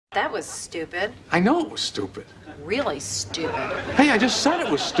That was stupid. I know it was stupid. Really stupid. Hey, I just said it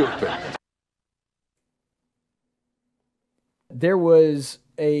was stupid. There was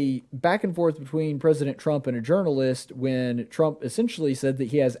a back and forth between President Trump and a journalist when Trump essentially said that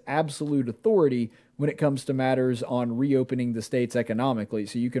he has absolute authority when it comes to matters on reopening the states economically.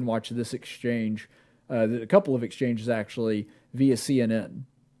 So you can watch this exchange, a couple of exchanges actually, via CNN.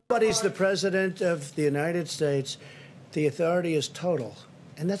 Nobody's the president of the United States. The authority is total.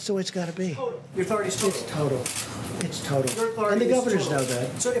 And that's the way it's got to be. Total. Your authority is total. It's total. It's total. Your authority And the is governors total. know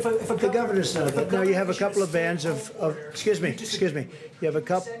that. So if a The governors know that. Now you have a couple of bands of excuse me. You have a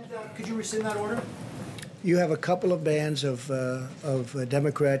couple. Could you rescind that order? You have a couple of bands of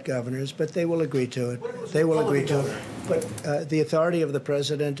Democrat governors, but they will agree to it. They will agree to it. But the authority of the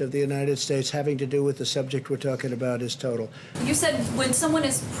President of the United States having to do with the subject we're talking about is total. You said when someone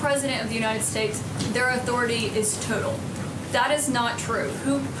is President of the United States, their authority is total. That is not true.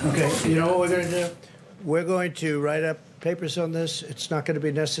 Who Okay, told you know that? what we're going to do? We're going to write up papers on this. It's not going to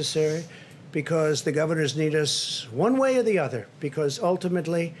be necessary because the governors need us one way or the other, because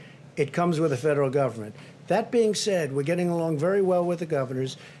ultimately it comes with the federal government. That being said, we're getting along very well with the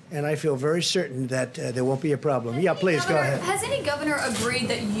governors, and I feel very certain that there won't be a problem. Yeah, please, go ahead. Has any governor agreed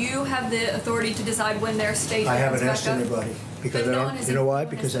that you have the authority to decide when their state I opens haven't back asked up? anybody because But I no don't. one has You know why?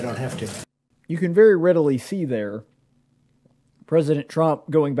 even- Because I don't have to. You can very readily see there President Trump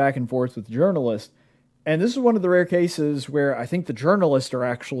going back and forth with journalists. And this is one of the rare cases where I think the journalists are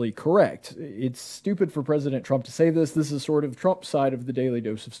actually correct. It's stupid for President Trump to say this. This is sort of Trump's side of the daily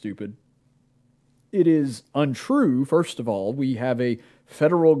dose of stupid. It is untrue, first of all. We have a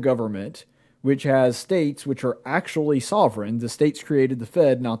federal government which has states which are actually sovereign. The states created the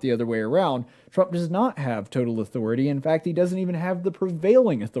Fed, not the other way around. Trump does not have total authority. In fact, he doesn't even have the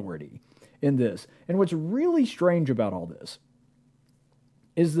prevailing authority in this. And what's really strange about all this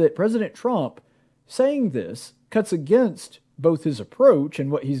is that President Trump saying this cuts against both his approach and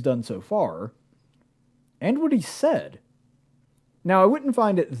what he's done so far and what he said. Now, I wouldn't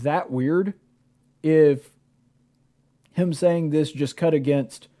find it that weird if him saying this just cut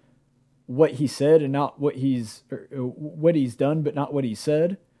against what he said and not what he's done, but not what he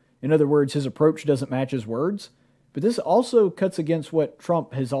said. In other words, his approach doesn't match his words. But this also cuts against what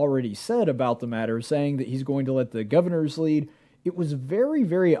Trump has already said about the matter, saying that he's going to let the governors lead. It was very,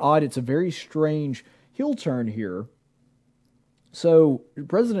 very odd. It's a very strange heel turn here. So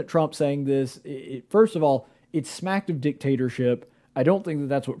President Trump saying this, first of all, it smacked of dictatorship. I don't think that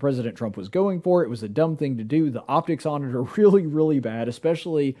that's what President Trump was going for. It was a dumb thing to do. The optics on it are really, really bad,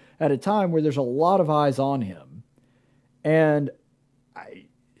 especially at a time where there's a lot of eyes on him. And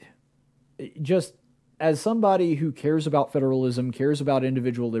just as somebody who cares about federalism, cares about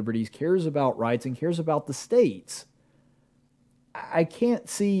individual liberties, cares about rights, and cares about the states, I can't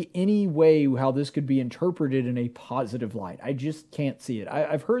see any way how this could be interpreted in a positive light. I just can't see it.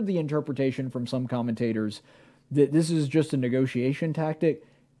 I've heard the interpretation from some commentators that this is just a negotiation tactic.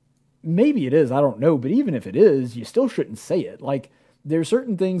 Maybe it is, I don't know. But even if it is, you still shouldn't say it. Like, there are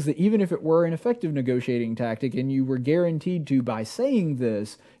certain things that even if it were an effective negotiating tactic and you were guaranteed to, by saying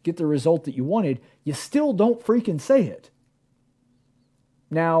this, get the result that you wanted, you still don't freaking say it.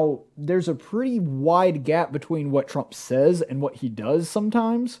 Now, there's a pretty wide gap between what Trump says and what he does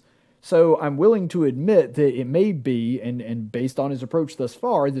sometimes. So I'm willing to admit that it may be, and based on his approach thus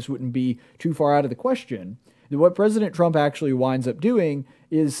far, this wouldn't be too far out of the question, that what President Trump actually winds up doing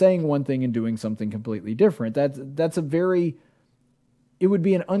is saying one thing and doing something completely different. That's a very... It would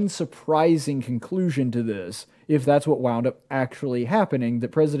be an unsurprising conclusion to this if that's what wound up actually happening,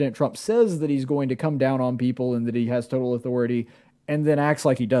 that President Trump says that he's going to come down on people and that he has total authority, and then acts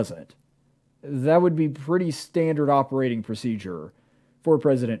like he doesn't. That would be pretty standard operating procedure for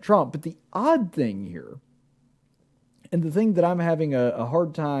President Trump. But the odd thing here, and the thing that I'm having a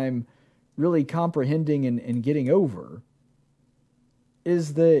hard time really comprehending and getting over,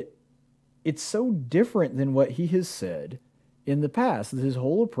 is that it's so different than what he has said in the past. His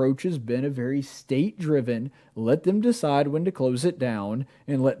whole approach has been a very state-driven, let them decide when to close it down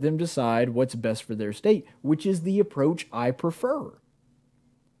and let them decide what's best for their state, which is the approach I prefer.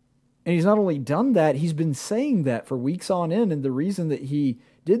 And he's not only done that, he's been saying that for weeks on end, and the reason that he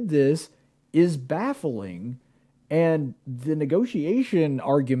did this is baffling. And the negotiation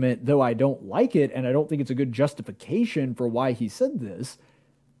argument, though I don't like it, and I don't think it's a good justification for why he said this,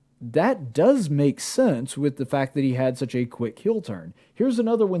 that does make sense with the fact that he had such a quick heel turn. Here's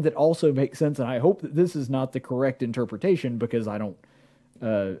another one that also makes sense, and I hope that this is not the correct interpretation because I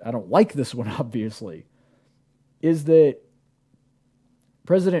don't like this one, obviously, is that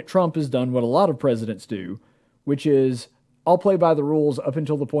President Trump has done what a lot of presidents do, which is I'll play by the rules up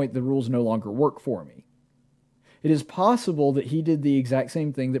until the point the rules no longer work for me. It is possible that he did the exact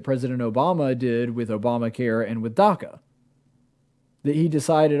same thing that President Obama did with Obamacare and with DACA. That he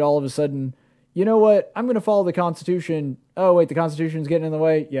decided all of a sudden, you know what, I'm going to follow the Constitution. Oh, wait, the Constitution's getting in the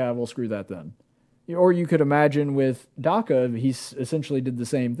way? Yeah, well, screw that then. Or you could imagine with DACA, he essentially did the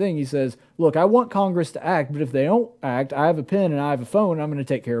same thing. He says, look, I want Congress to act, but if they don't act, I have a pen and I have a phone, and I'm going to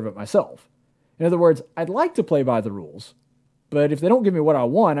take care of it myself. In other words, I'd like to play by the rules, but if they don't give me what I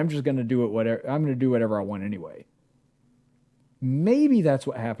want, I'm just going to do whatever I want anyway. Maybe that's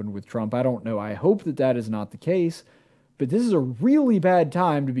what happened with Trump. I don't know. I hope that that is not the case. But this is a really bad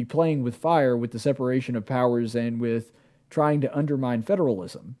time to be playing with fire with the separation of powers and with trying to undermine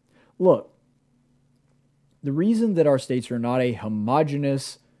federalism. Look, the reason that our states are not a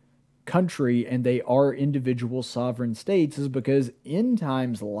homogeneous country and they are individual sovereign states is because in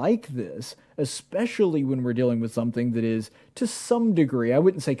times like this, especially when we're dealing with something that is to some degree, I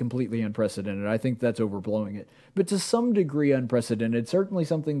wouldn't say completely unprecedented, I think that's overblowing it, but to some degree unprecedented, certainly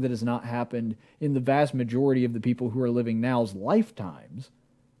something that has not happened in the vast majority of the people who are living now's lifetimes.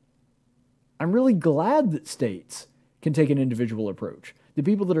 I'm really glad that states can take an individual approach. The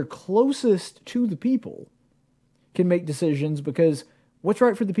people that are closest to the people can make decisions because what's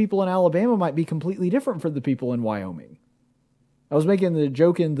right for the people in Alabama might be completely different for the people in Wyoming. I was making the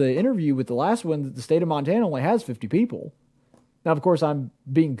joke in the interview with the last one that the state of Montana only has 50 people. Now, of course, I'm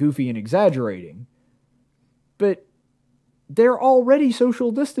being goofy and exaggerating, but they're already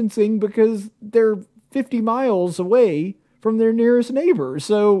social distancing because they're 50 miles away from their nearest neighbor.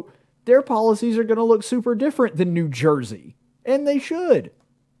 So their policies are going to look super different than New Jersey, and they should.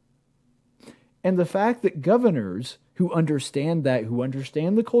 And the fact that governors who understand that, who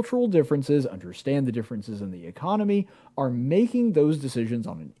understand the cultural differences, understand the differences in the economy, are making those decisions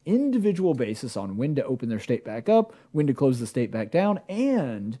on an individual basis on when to open their state back up, when to close the state back down,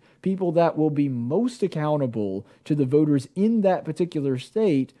 and people that will be most accountable to the voters in that particular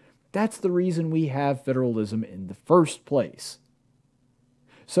state, that's the reason we have federalism in the first place.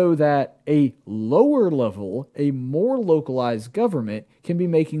 So that a lower level, a more localized government can be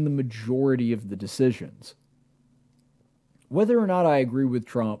making the majority of the decisions. Whether or not I agree with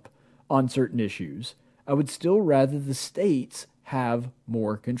Trump on certain issues, I would still rather the states have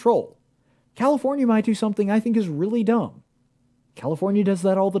more control. California might do something I think is really dumb. California does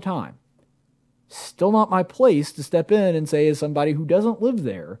that all the time. Still not my place to step in and say, as somebody who doesn't live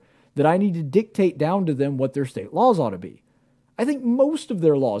there, that I need to dictate down to them what their state laws ought to be. I think most of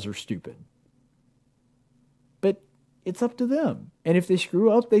their laws are stupid. But it's up to them. And if they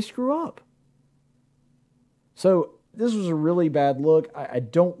screw up, they screw up. So this was a really bad look. I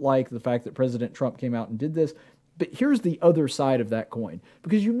don't like the fact that President Trump came out and did this. But here's the other side of that coin.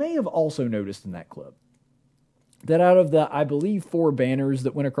 Because you may have also noticed in that clip that out of the, I believe, 4 banners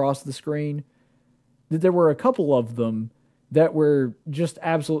that went across the screen, that there were a couple of them that were just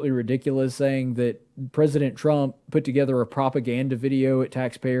absolutely ridiculous, saying that President Trump put together a propaganda video at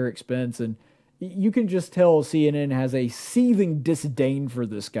taxpayer expense. And you can just tell CNN has a seething disdain for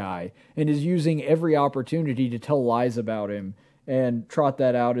this guy and is using every opportunity to tell lies about him and trot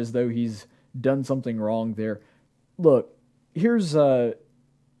that out as though he's done something wrong there. Look, here's I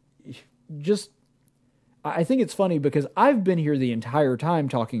think it's funny because I've been here the entire time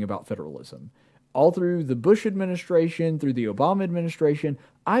talking about federalism. All through the Bush administration, through the Obama administration,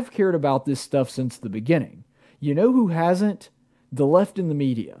 I've cared about this stuff since the beginning. You know who hasn't? The left in the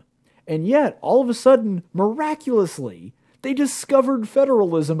media. And yet, all of a sudden, miraculously, they discovered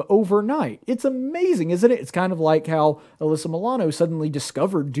federalism overnight. It's amazing, isn't it? It's kind of like how Alyssa Milano suddenly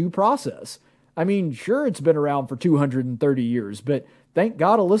discovered due process. I mean, sure, it's been around for 230 years, but thank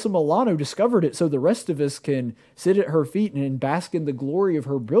God Alyssa Milano discovered it so the rest of us can sit at her feet and bask in the glory of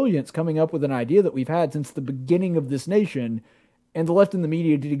her brilliance, coming up with an idea that we've had since the beginning of this nation. And the left in the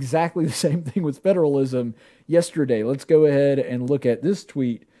media did exactly the same thing with federalism yesterday. Let's go ahead and look at this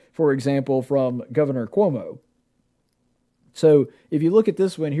tweet, for example, from Governor Cuomo. So if you look at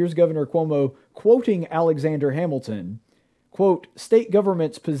this one, here's Governor Cuomo quoting Alexander Hamilton. Quote, "State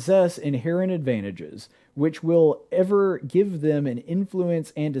governments possess inherent advantages, which will ever give them an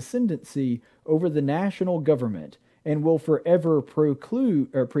influence and ascendancy over the national government, and will forever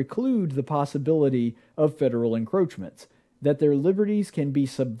preclude the possibility of federal encroachments. That their liberties can be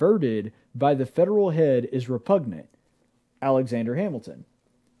subverted by the federal head is repugnant." Alexander Hamilton.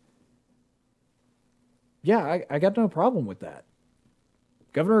 Yeah, I got no problem with that.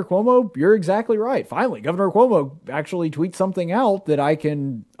 Governor Cuomo, you're exactly right. Finally, Governor Cuomo actually tweets something out that I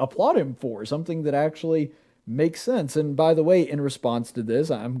can applaud him for, something that actually makes sense. And by the way, in response to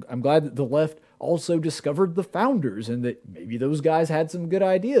this, I'm glad that the left also discovered the founders and that maybe those guys had some good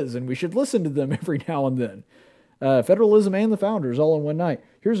ideas and we should listen to them every now and then. Federalism and the founders all in one night.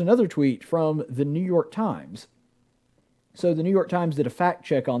 Here's another tweet from the New York Times. So the New York Times did a fact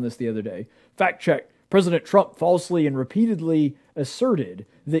check on this the other day. Fact check. President Trump falsely and repeatedly asserted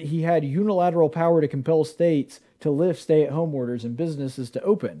that he had unilateral power to compel states to lift stay-at-home orders and businesses to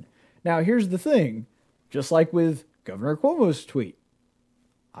open. Now, here's the thing. Just like with Governor Cuomo's tweet,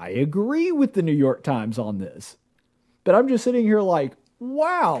 I agree with the New York Times on this. But I'm just sitting here like,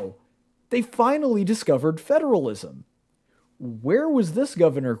 wow, they finally discovered federalism. Where was this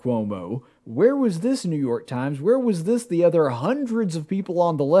Governor Cuomo? Where was this New York Times? Where was this the other hundreds of people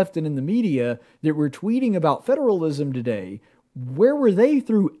on the left and in the media that were tweeting about federalism today? Where were they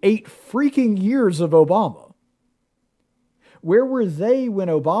through 8 freaking years of Obama? Where were they when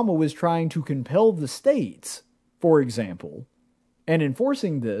Obama was trying to compel the states, for example, and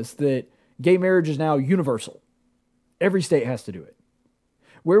enforcing this, that gay marriage is now universal? Every state has to do it.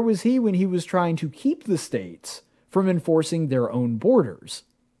 Where was he when he was trying to keep the states from enforcing their own borders?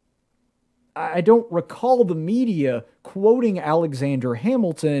 I don't recall the media quoting Alexander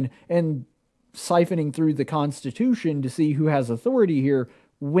Hamilton and siphoning through the Constitution to see who has authority here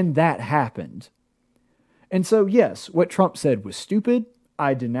when that happened. And so, yes, what Trump said was stupid.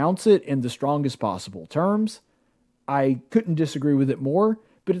 I denounce it in the strongest possible terms. I couldn't disagree with it more,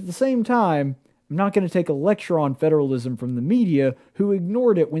 but at the same time, I'm not going to take a lecture on federalism from the media who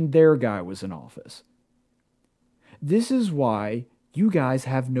ignored it when their guy was in office. This is why you guys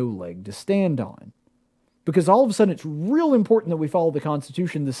have no leg to stand on. Because all of a sudden it's real important that we follow the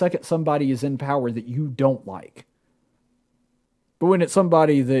Constitution the second somebody is in power that you don't like. But when it's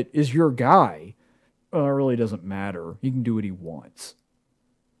somebody that is your guy, well, it really doesn't matter. He can do what he wants.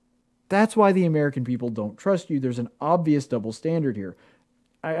 That's why the American people don't trust you. There's an obvious double standard here.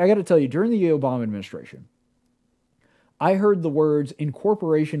 I got to tell you, during the Obama administration, I heard the words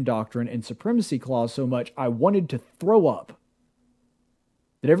incorporation doctrine and supremacy clause so much I wanted to throw up.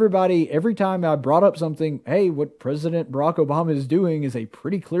 That everybody, every time I brought up something, hey, what President Barack Obama is doing is a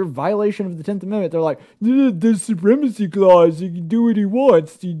pretty clear violation of the 10th Amendment, they're like, the supremacy clause, he can do what he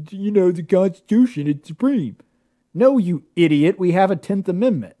wants, the Constitution, it's supreme. No, you idiot, we have a 10th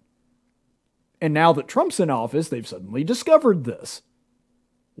Amendment. And now that Trump's in office, they've suddenly discovered this.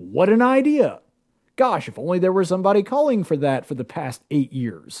 What an idea. Gosh, if only there were somebody calling for that for the past 8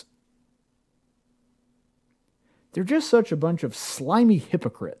 years. They're just such a bunch of slimy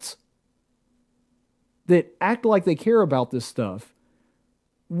hypocrites that act like they care about this stuff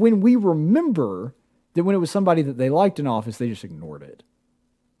when we remember that when it was somebody that they liked in office, they just ignored it.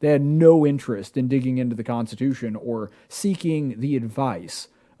 They had no interest in digging into the Constitution or seeking the advice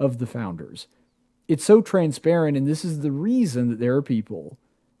of the founders. It's so transparent, and this is the reason that there are people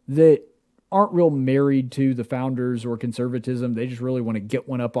that aren't real married to the founders or conservatism. They just really want to get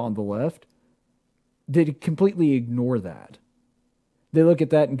one up on the left. They completely ignore that. They look at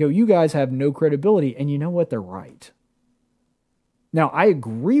that and go, you guys have no credibility. And you know what? They're right. Now, I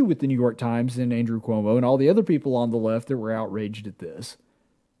agree with the New York Times and Andrew Cuomo and all the other people on the left that were outraged at this.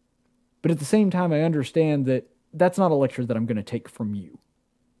 But at the same time, I understand that that's not a lecture that I'm going to take from you.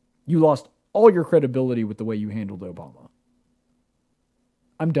 You lost all your credibility with the way you handled Obama.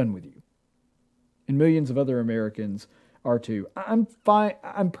 I'm done with you. And millions of other Americans are too. I'm fine.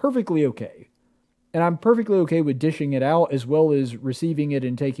 I'm perfectly okay. And I'm perfectly okay with dishing it out as well as receiving it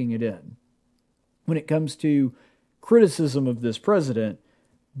and taking it in when it comes to criticism of this president.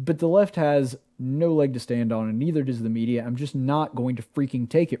 But the left has no leg to stand on, and neither does the media. I'm just not going to freaking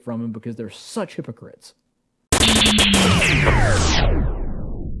take it from them because they're such hypocrites.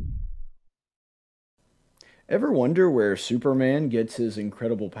 Ever wonder where Superman gets his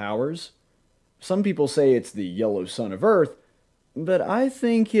incredible powers? Some people say it's the yellow sun of Earth, but I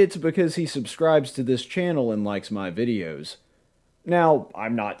think it's because he subscribes to this channel and likes my videos. Now,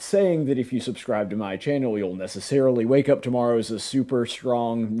 I'm not saying that if you subscribe to my channel, you'll necessarily wake up tomorrow as a super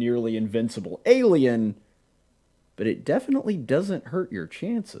strong, nearly invincible alien, but it definitely doesn't hurt your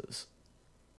chances.